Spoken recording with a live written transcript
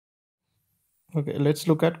Okay, let's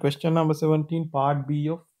look at question number 17, part B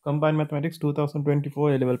of Combined Mathematics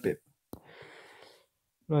 2024 A-level paper.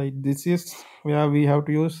 Right, this is where we have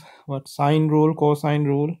to use what sine rule, cosine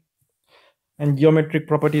rule, and geometric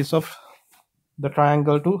properties of the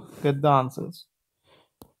triangle to get the answers.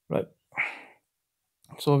 Right,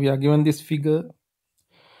 so we are given this figure,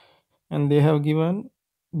 and they have given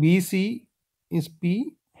BC is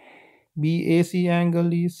P, BAC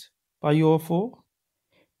angle is pi over 4,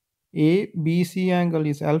 ABC angle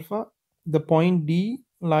is alpha. The point D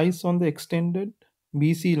lies on the extended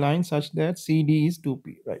BC line such that CD is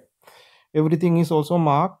 2P, right? Everything is also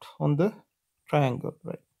marked on the triangle,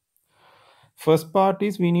 right? First part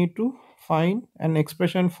is we need to find an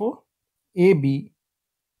expression for AB,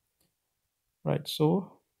 right?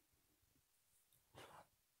 So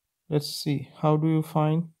let's see, how do you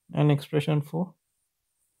find an expression for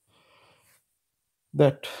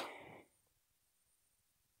that,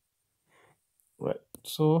 right?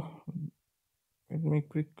 So let me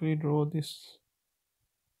quickly draw this.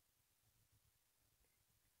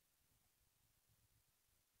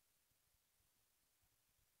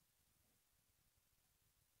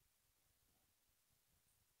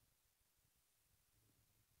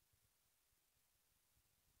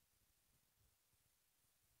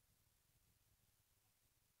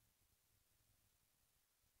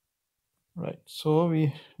 Right, so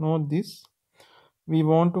we know this. We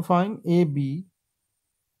want to find AB.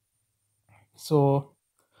 So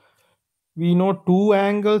we know two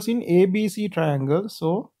angles in ABC triangle.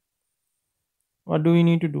 So what do we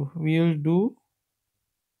need to do? We will do,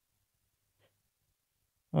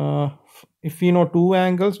 if we know two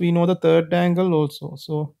angles, we know the third angle also.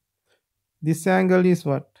 So this angle is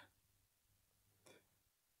what?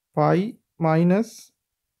 Pi minus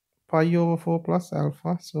pi over 4 plus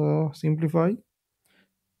alpha. So simplify,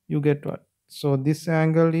 you get what? So this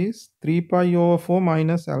angle is 3 pi over 4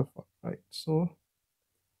 minus alpha, right? So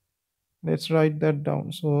let's write that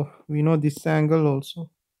down. So we know this angle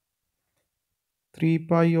also, 3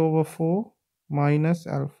 pi over 4 minus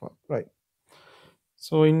alpha, right?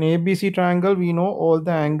 So in ABC triangle, we know all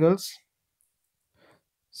the angles.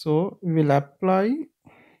 So we will apply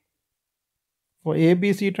for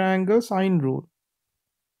ABC triangle sine rule.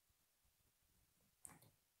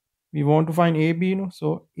 We want to find AB,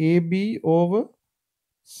 so AB over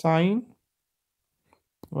sine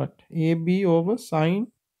what? AB over sine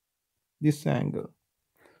this angle,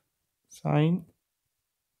 sine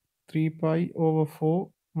 3 pi over 4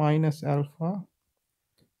 minus alpha.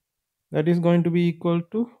 That is going to be equal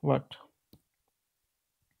to what?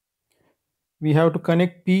 We have to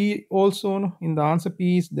connect P also, no? In the answer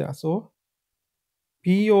P is there. So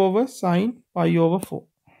P over sine pi over 4.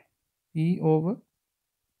 P over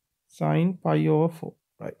sine pi over 4,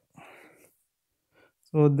 right?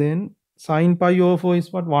 So then sine pi over 4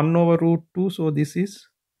 is what? 1 over root 2. So this is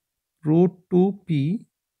root 2p.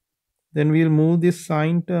 Then we'll move this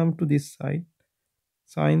sine term to this side.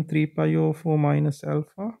 Sine 3 pi over 4 minus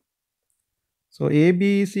alpha. So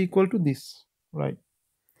AB is equal to this, right?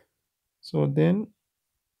 So then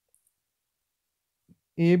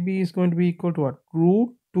AB is going to be equal to what?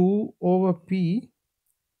 Root 2 over p.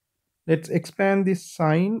 Let's expand this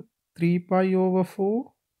sine 3 pi over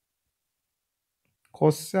 4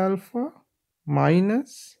 cos alpha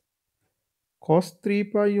minus cos 3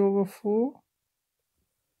 pi over 4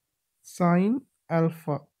 sine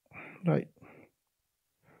alpha, right?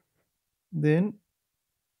 Then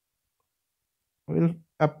we'll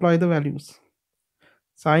apply the values.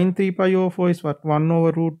 Sine 3 pi over 4 is what? 1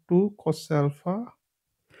 over root 2 cos alpha.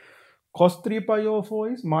 Cos 3 pi over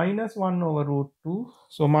 4 is minus 1 over root 2.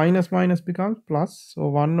 So minus minus becomes plus. So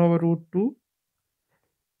 1 over root 2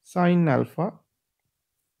 sine alpha.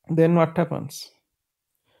 Then what happens?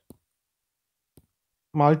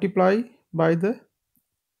 Multiply by the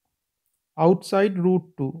outside root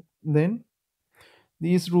 2. Then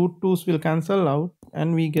these root 2's will cancel out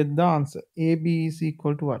and we get the answer. AB is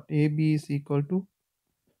equal to what? AB is equal to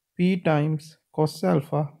P times cos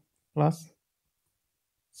alpha plus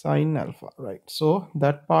sine alpha, right? So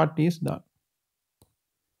that part is done.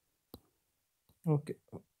 Okay.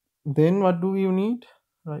 Then what do we need?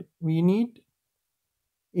 Right. We need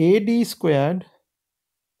AD squared.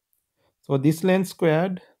 So this length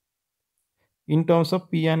squared in terms of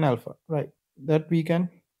P and alpha, right? That we can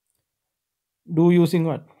do using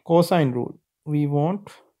what? Cosine rule. We want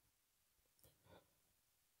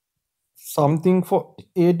something for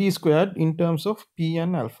AD squared in terms of P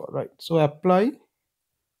and alpha, right? So apply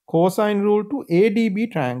cosine rule to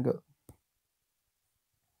ADB triangle.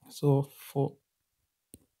 So for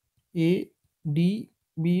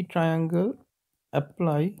ADB triangle,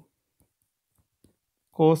 apply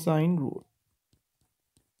cosine rule.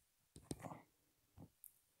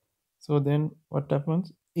 So then what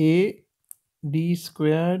happens? A d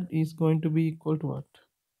squared is going to be equal to what?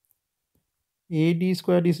 A d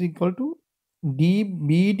squared is equal to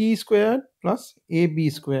bd squared plus ab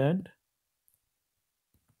squared.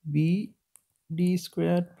 bd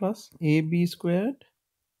squared plus ab squared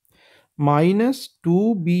minus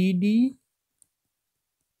 2bd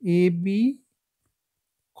ab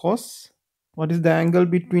cos. What is the angle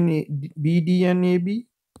between bd and ab?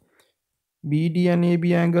 BD and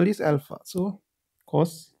AB angle is alpha. So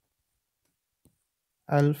cos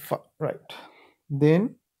alpha, right?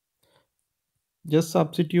 Then just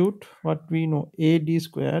substitute what we know. AD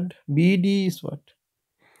squared. BD is what?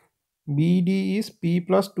 BD is P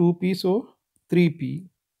plus 2P, so 3P.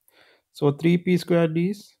 So 3P squared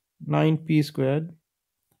is 9P squared.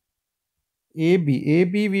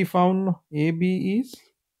 AB we found AB is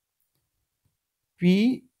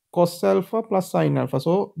P cos alpha plus sin alpha.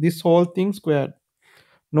 So this whole thing squared.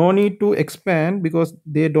 No need to expand because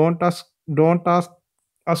they don't ask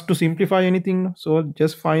us to simplify anything. So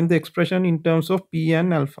just find the expression in terms of p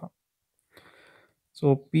and alpha.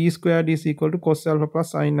 So p squared is equal to cos alpha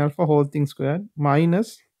plus sin alpha whole thing squared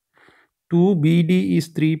minus 2bd is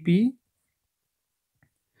 3p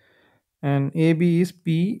and ab is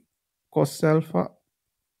p cos alpha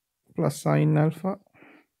plus sin alpha,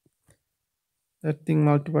 that thing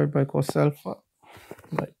multiplied by cos alpha,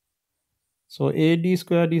 right? So ad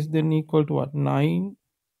squared is then equal to what? 9.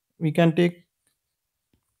 We can take,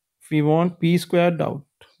 if we want, p squared out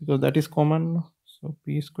because that is common. So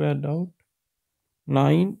p squared out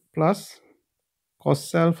 9 plus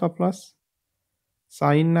cos alpha plus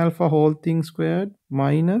sin alpha whole thing squared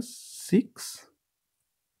minus 6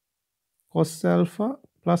 cos alpha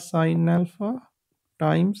plus sin alpha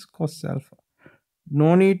times cos alpha.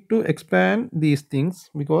 No need to expand these things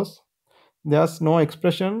because there's no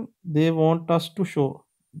expression they want us to show.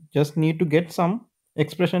 Just need to get some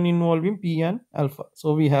expression involving p and alpha.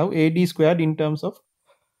 So we have ad squared in terms of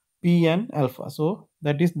p and alpha. So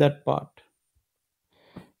that is that part.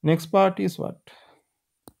 Next part is what?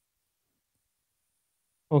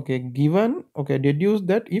 Okay, given, okay, deduce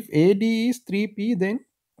that if AD is 3P, then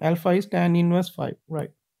alpha is tan inverse 5,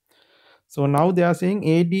 right? So now they are saying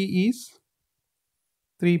AD is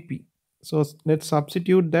 3P. So let's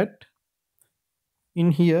substitute that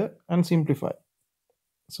in here and simplify.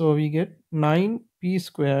 So we get 9P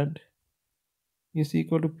squared is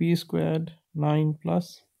equal to P squared 9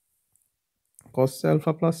 plus cos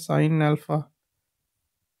alpha plus sin alpha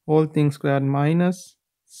whole thing squared minus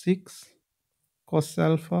 6 cos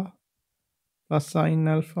alpha plus sin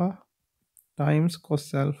alpha times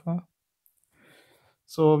cos alpha.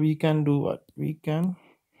 So we can do what? We can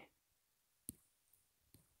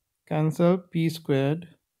cancel p squared.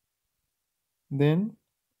 Then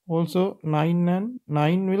also 9 and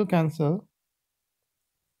 9 will cancel.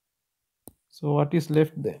 So what is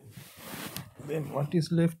left then? Then what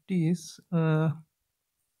is left is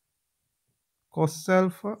cos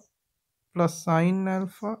alpha plus sin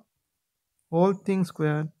alpha whole thing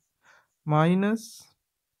squared minus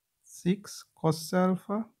 6 cos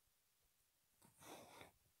alpha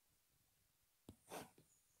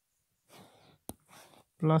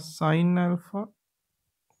plus sin alpha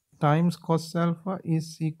times cos alpha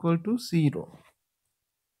is equal to 0.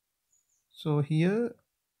 So here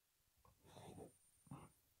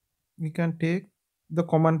we can take the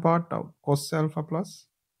common part out, cos alpha plus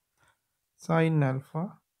sin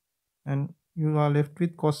alpha, and you are left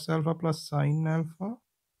with cos alpha plus sin alpha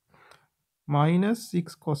minus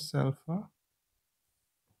 6 cos alpha.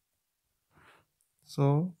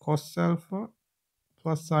 So cos alpha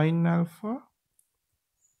plus sin alpha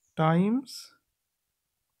times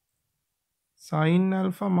sin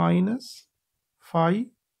alpha minus 5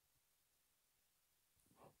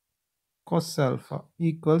 cos alpha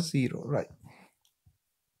equals 0, right?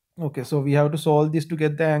 Okay, so we have to solve this to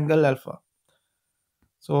get the angle alpha.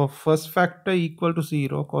 So first factor equal to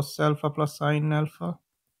 0, cos alpha plus sin alpha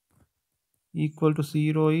equal to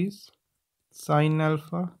 0 is sin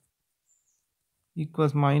alpha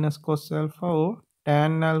equals minus cos alpha, or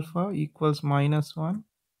tan alpha equals minus 1,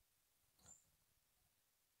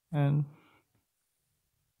 and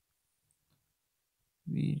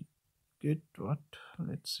we get what?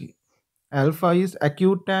 Let's see. Alpha is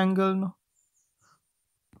acute angle, no?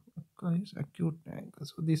 Alpha is acute angle.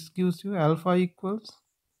 So this gives you alpha equals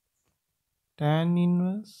tan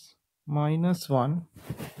inverse minus 1.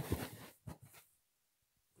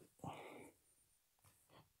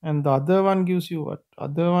 And the other one gives you what?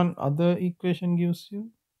 Other equation gives you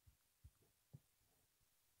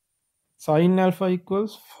Sine alpha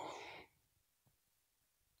equals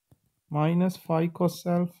minus 5 cos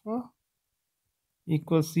alpha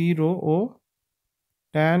equals 0, or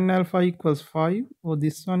tan alpha equals 5, or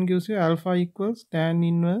this one gives you alpha equals tan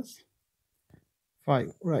inverse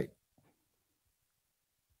 5, right?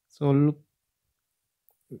 So look,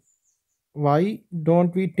 why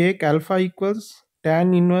don't we take alpha equals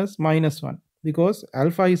tan inverse minus 1? Because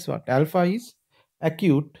alpha is what? Alpha is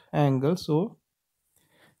acute angle. So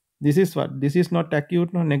this is what? This is not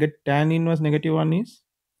acute. No, tan inverse negative 1 is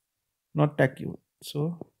not acute.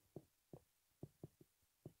 So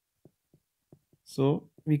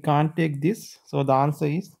we can't take this. So the answer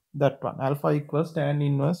is that one. Alpha equals tan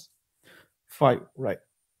inverse 5, right?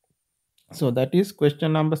 So that is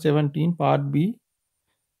question number 17, part B.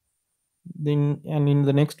 Then, and in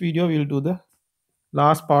the next video, we'll do the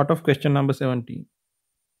last part of question number 17.